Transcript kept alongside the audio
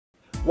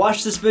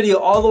Watch this video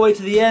all the way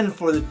to the end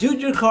for the Dude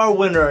Your Car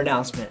winner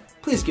announcement.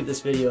 Please give this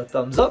video a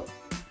thumbs up.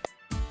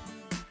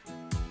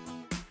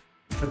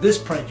 For this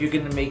prank, you're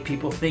gonna make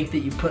people think that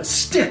you put a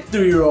stick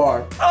through your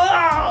arm.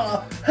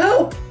 Ah!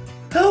 Help!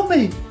 Help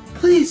me!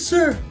 Please,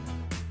 sir!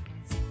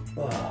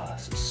 Oh,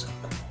 this is so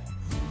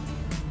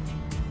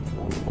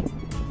cool.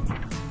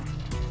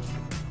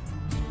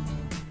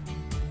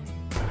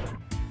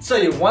 So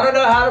you wanna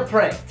know how to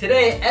prank?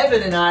 Today,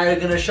 Evan and I are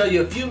gonna show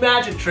you a few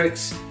magic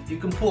tricks you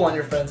can pull on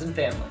your friends and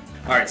family.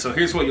 Alright, so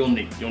here's what you'll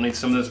need. You'll need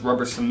some of this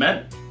rubber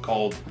cement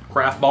called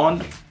Craft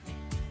Bond.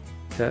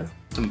 Okay.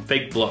 Some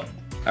fake blood.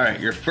 Alright,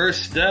 your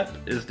first step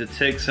is to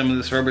take some of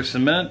this rubber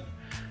cement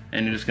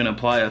and you're just gonna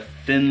apply a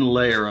thin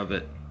layer of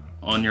it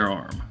on your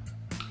arm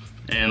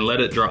and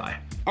let it dry.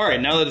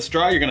 Alright, now that it's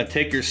dry, you're gonna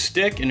take your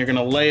stick and you're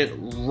gonna lay it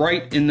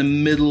right in the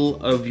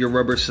middle of your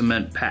rubber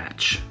cement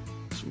patch.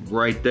 So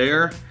right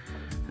there.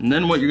 And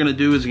then what you're gonna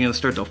do is you're gonna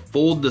start to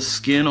fold the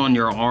skin on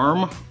your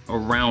arm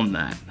around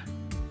that.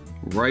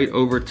 Right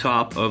over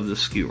top of the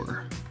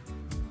skewer.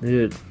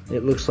 Dude,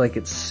 it looks like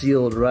it's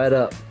sealed right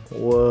up.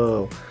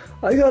 Whoa.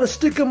 I got a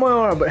stick on my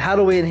arm, but how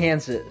do we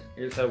enhance it?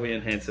 Here's how we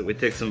enhance it. We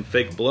take some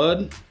fake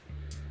blood,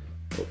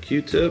 a little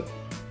Q-tip,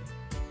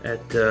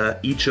 at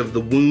each of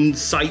the wound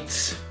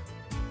sites,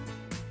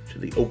 each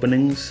of the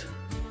openings.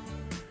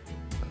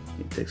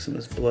 You take some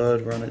of this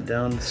blood, run it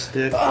down the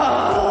stick.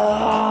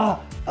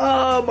 Ah!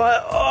 Oh, my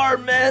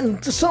arm,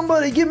 man.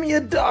 Somebody give me a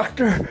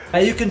doctor. Now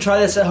you can try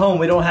this at home.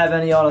 We don't have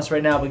any on us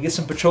right now, but get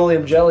some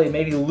petroleum jelly,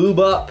 maybe lube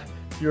up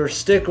your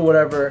stick or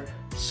whatever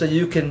so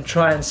you can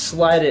try and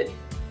slide it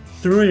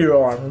through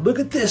your arm. Look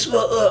at this.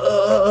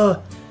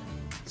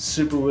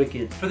 Super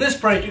wicked. For this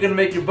prank, you're gonna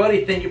make your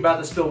buddy think you're about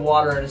to spill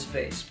water in his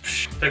face.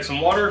 Take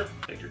some water,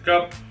 take your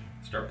cup,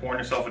 start pouring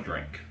yourself a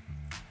drink.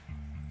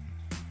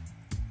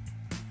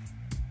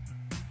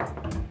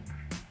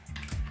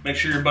 Make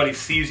sure your buddy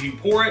sees you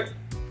pour it.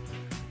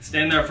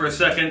 Stand there for a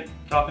second,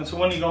 talking. So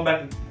when are you going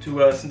back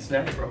to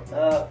Cincinnati, bro?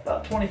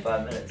 About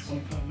 25 minutes.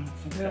 25 minutes,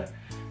 okay.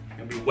 You're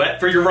gonna be wet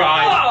for your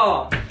ride.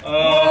 Oh!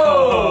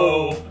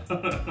 Oh!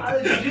 How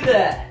did you do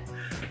that?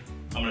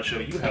 I'm gonna show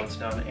you how it's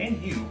done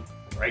and you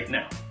right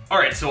now. All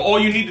right, so all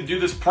you need to do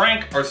this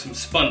prank are some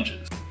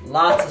sponges.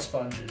 Lots of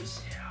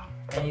sponges. Yeah.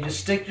 And you just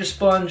stick your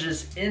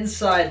sponges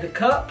inside the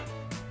cup,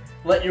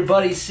 let your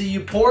buddy see you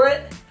pour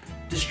it,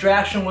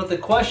 distraction with the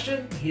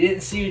question, he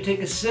didn't see you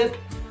take a sip,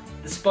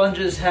 the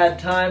sponges had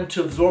time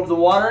to absorb the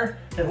water,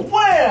 and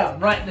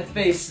wham! Right in the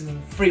face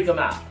and freak them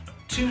out.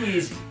 Too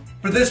easy.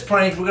 For this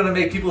prank, we're gonna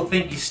make people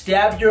think you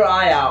stabbed your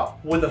eye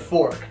out with a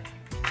fork.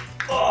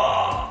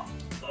 Oh.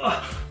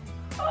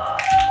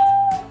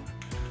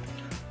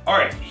 All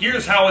right,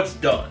 here's how it's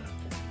done.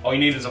 All you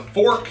need is a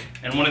fork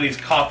and one of these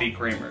coffee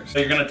creamers. So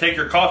you're gonna take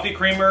your coffee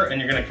creamer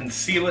and you're gonna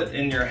conceal it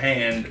in your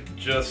hand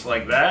just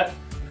like that.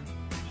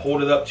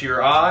 Hold it up to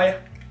your eye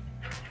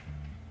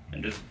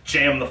and just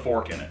jam the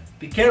fork in it.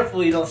 Be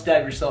careful you don't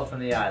stab yourself in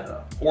the eye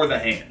though. Or the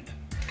hand.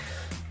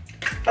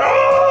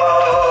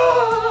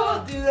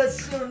 Oh, dude,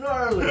 that's so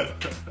gnarly.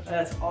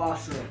 That's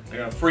awesome. They're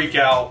gonna freak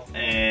out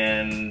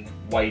and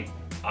white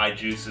eye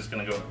juice is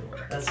gonna go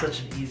everywhere. That's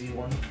such an easy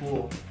one to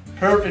pull.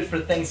 Perfect for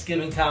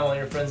Thanksgiving time on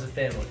your friends and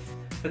family.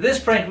 For this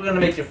prank, we're gonna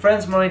make your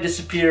friend's money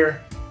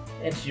disappear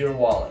into your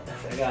wallet.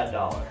 I got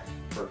 $1.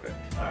 Perfect.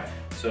 All right.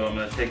 So I'm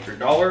gonna take your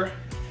dollar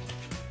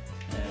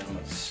and I'm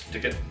gonna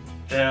stick it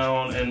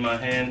down in my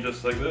hand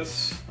just like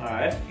this. All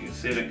right. You can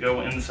see it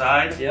go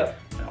inside. Yep.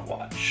 Now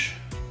watch.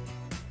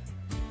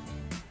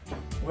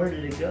 Where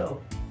did it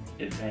go?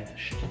 It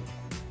vanished.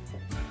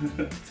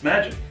 It's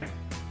magic.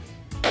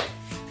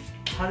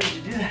 How did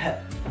you do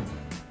that?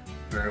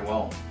 Very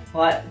well.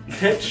 What?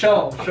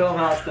 Show them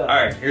how it's done.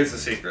 Alright, here's the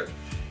secret.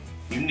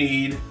 You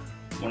need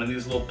one of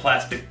these little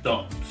plastic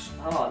thumbs.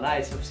 Oh,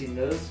 nice. I've seen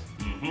those.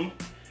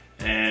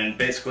 And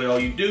basically all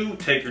you do,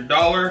 take your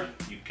dollar,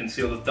 you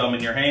conceal the thumb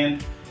in your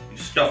hand, you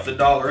stuff the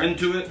dollar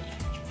into it.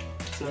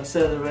 So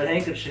instead of the red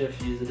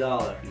handkerchief, use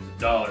 $1. Use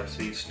 $1.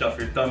 So you stuff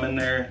your thumb in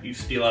there, you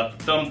steal out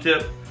the thumb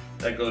tip,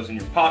 that goes in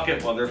your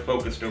pocket while they're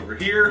focused over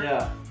here.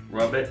 Yeah.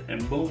 Rub it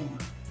and boom.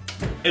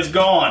 It's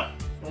gone.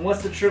 And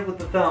what's the trick with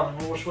the thumb?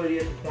 Which way do you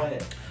have to point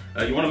it?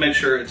 You want to make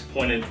sure it's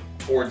pointed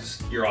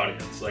towards your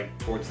audience, like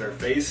towards their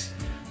face.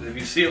 Because if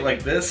you see it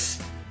like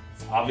this,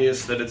 it's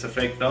obvious that it's a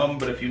fake thumb,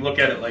 but if you look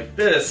at it like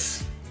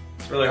this,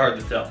 it's really hard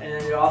to tell. And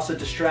then you're also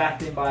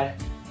distracting by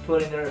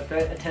putting their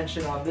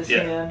attention on this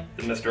hand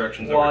the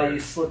misdirection's while over here. you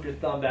slip your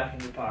thumb back in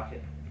your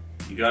pocket.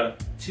 You got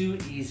it. Too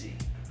easy.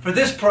 For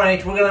this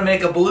prank, we're gonna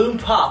make a balloon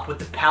pop with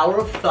the power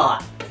of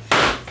thought.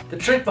 The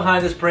trick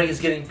behind this prank is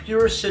getting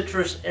pure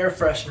citrus air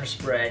freshener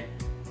spray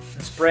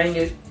and spraying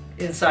it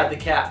inside the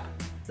cap.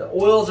 The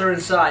oils are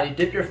inside. You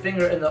dip your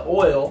finger in the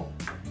oil,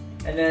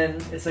 and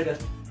then it's like a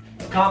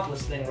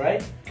accomplice thing,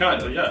 right?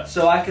 Kind of, yeah.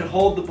 So I could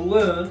hold the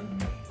balloon,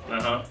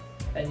 Uh-huh.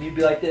 and you'd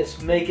be like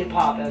this, make it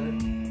pop,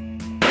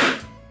 and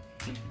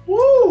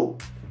woo!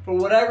 For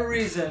whatever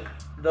reason,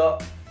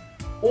 the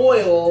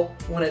oil,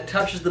 when it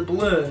touches the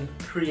balloon,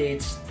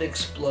 creates the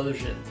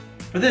explosion.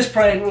 For this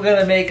prank, we're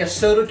gonna make a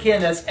soda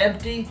can that's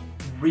empty,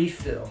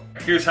 refill.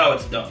 Here's how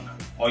it's done.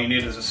 All you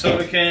need is a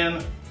soda can,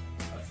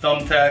 a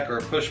thumbtack or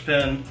a push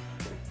pin,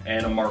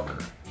 and a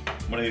marker.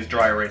 One of these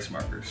dry erase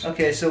markers.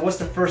 Okay, so what's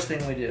the first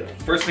thing we do?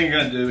 First thing you're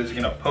gonna do is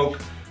you're gonna poke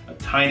a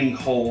tiny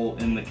hole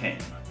in the can.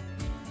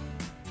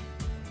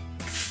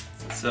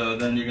 So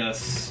then you're gonna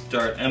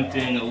start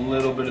emptying a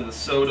little bit of the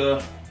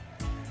soda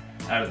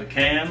out of the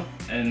can,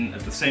 and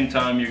at the same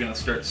time you're gonna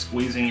start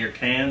squeezing your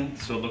can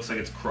so it looks like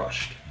it's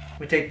crushed.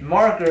 We take the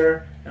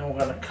marker and we're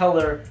gonna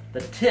color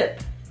the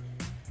tip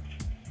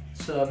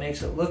so it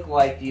makes it look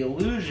like the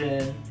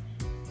illusion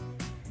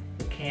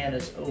the can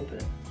is open.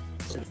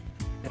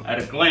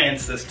 At a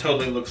glance, this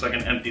totally looks like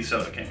an empty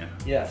soda can.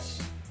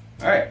 Yes.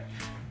 All right,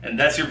 and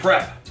that's your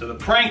prep. So the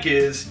prank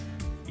is,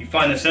 you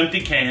find this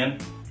empty can,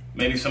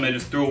 maybe somebody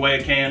just threw away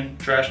a can,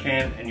 trash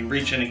can, and you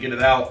reach in and get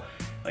it out.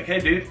 Like, hey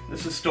dude,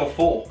 this is still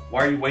full.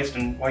 Why are you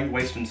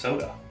wasting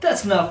soda?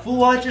 That's not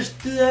full, I just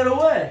threw that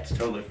away. It's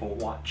totally full,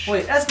 watch.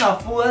 Wait, that's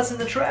not full, that's in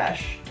the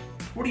trash.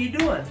 What are you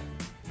doing?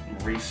 I'm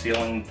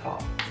resealing the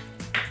top.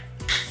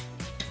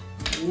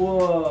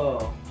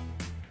 Whoa.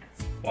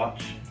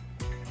 Watch.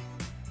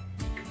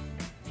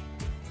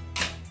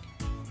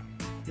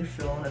 You're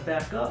filling it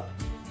back up.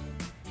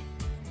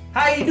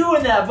 How you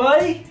doing that,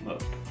 buddy?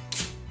 Look.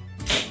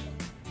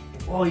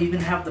 Whoa, you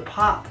even have the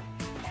pop.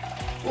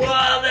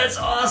 Wow, that's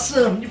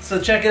awesome. So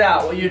check it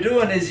out. What you're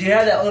doing is you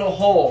have that little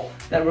hole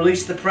that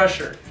released the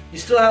pressure. You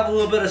still have a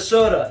little bit of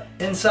soda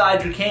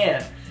inside your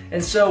can.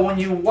 And so when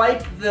you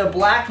wipe the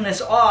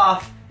blackness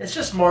off, it's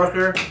just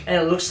marker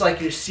and it looks like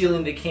you're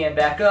sealing the can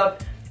back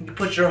up. You can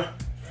put your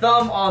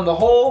thumb on the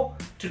hole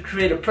to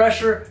create a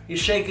pressure. You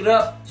shake it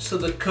up so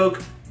the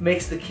Coke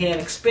makes the can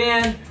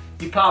expand.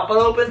 You pop it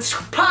open,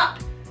 pop!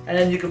 And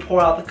then you can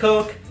pour out the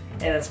Coke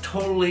and it's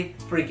totally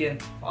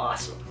freaking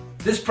awesome.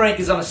 This prank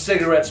is on a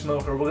cigarette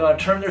smoker. We're gonna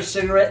turn their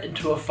cigarette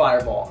into a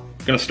fireball.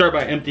 I'm gonna start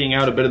by emptying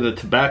out a bit of the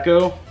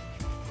tobacco.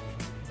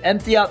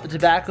 Empty out the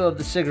tobacco of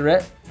the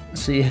cigarette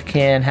so you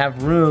can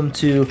have room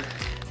to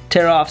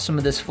tear off some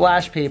of this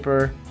flash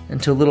paper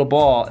into a little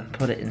ball and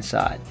put it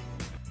inside.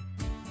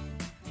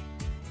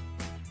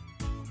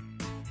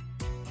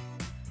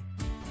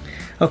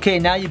 Okay,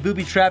 now you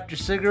booby-trapped your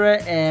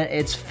cigarette and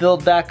it's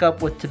filled back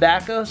up with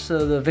tobacco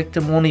so the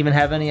victim won't even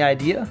have any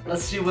idea.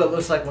 Let's see what it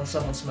looks like when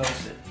someone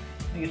smokes it.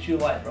 Let me get you a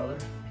light, brother.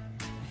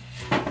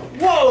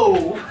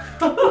 Whoa!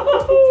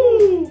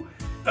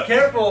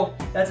 Careful,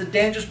 that's a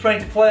dangerous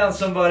prank to play on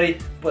somebody,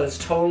 but it's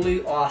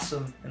totally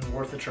awesome and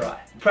worth a try.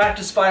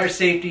 Practice fire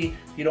safety,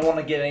 you don't want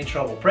to get in any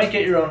trouble. Prank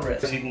at your own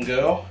risk. As you can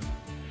go,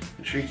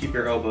 make sure you keep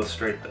your elbows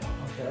straight though.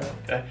 Okay.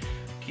 Okay?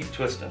 Keep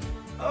twisting.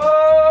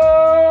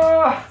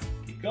 Oh!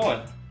 Keep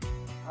going.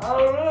 I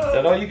don't know. Is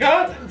that all you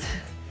got?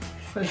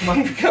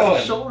 My Keep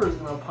going. shoulder's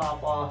gonna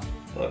pop off.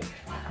 Look.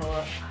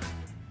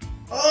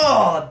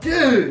 Oh,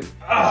 dude!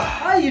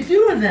 How are you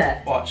doing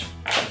that? Watch.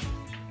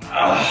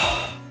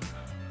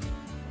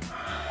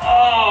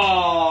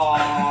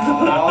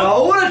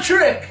 Oh, what a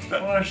trick!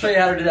 I want to show you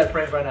how to do that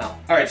prank right now.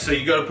 Alright, so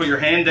you go to put your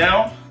hand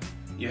down,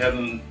 you have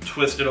them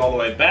twisted all the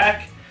way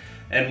back,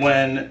 and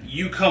when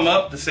you come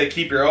up to say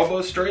keep your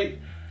elbows straight,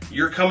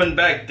 you're coming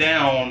back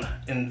down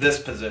in this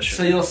position.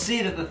 So you'll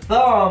see that the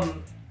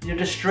thumb, you're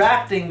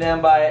distracting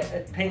them by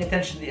paying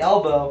attention to the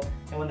elbow,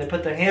 and when they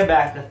put their hand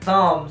back, the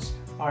thumbs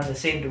are in the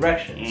same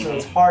direction. So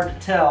it's hard to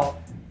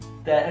tell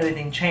that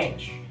anything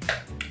changed.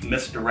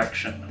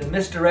 Misdirection. The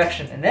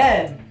misdirection. And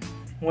then,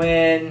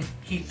 when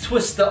he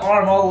twists the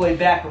arm all the way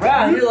back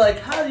around, you're like,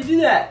 how did you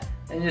do that?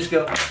 And you just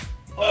go,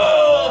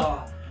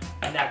 oh!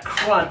 And that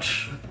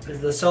crunch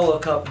is the solo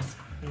cup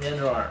in the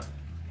underarm.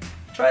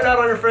 Try it out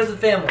on your friends and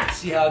family,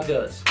 see how it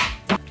goes.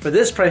 For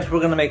this prank,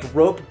 we're gonna make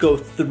rope go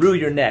through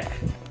your neck.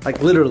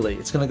 Like literally,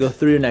 it's gonna go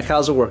through your neck.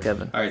 How's it work,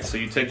 Evan? Alright, so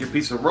you take your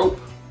piece of rope,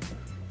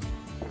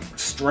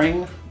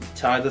 string,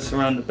 tie this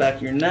around the back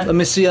of your neck. Let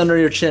me see under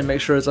your chin,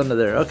 make sure it's under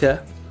there. Okay.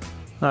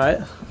 Alright.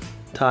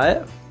 Tie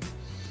it.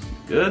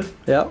 Good?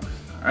 Yep.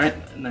 Alright,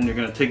 and then you're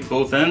gonna take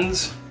both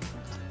ends.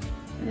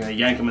 You're gonna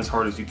yank them as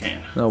hard as you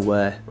can. No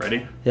way.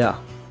 Ready? Yeah.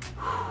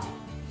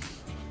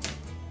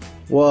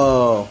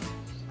 Whoa.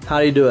 How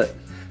do you do it?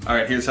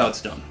 Alright, here's how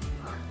it's done.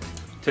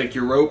 Take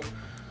your rope,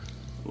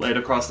 lay it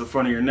across the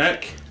front of your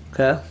neck,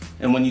 Okay.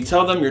 and when you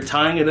tell them you're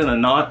tying it in a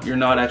knot, you're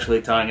not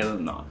actually tying it in a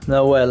knot.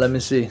 No way, let me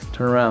see.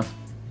 Turn around.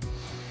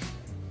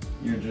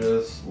 You're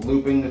just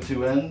looping the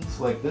two ends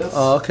like this.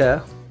 Oh, okay.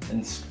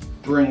 And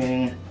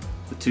stringing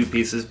the two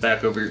pieces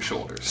back over your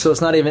shoulders. So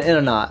it's not even in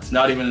a knot. It's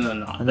not even in a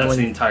knot. And then That's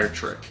the when- entire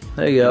trick.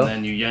 There you go. And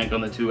then you yank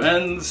on the two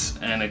ends,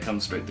 and it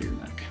comes straight through your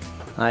neck.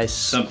 Nice.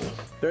 Simple.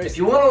 If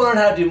you want to learn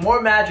how to do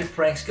more magic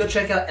pranks, go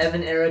check out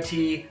Evan Era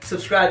T.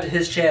 Subscribe to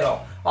his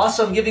channel.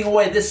 Also, I'm giving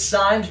away this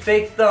signed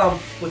fake thumb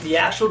with the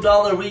actual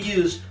dollar we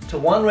used to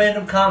one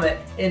random comment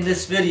in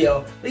this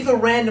video. Leave a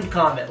random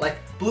comment like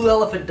blue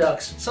elephant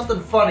ducks,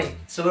 something funny,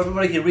 so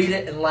everybody can read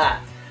it and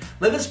laugh.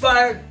 Live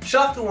inspired,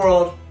 shock the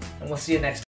world, and we'll see you next time.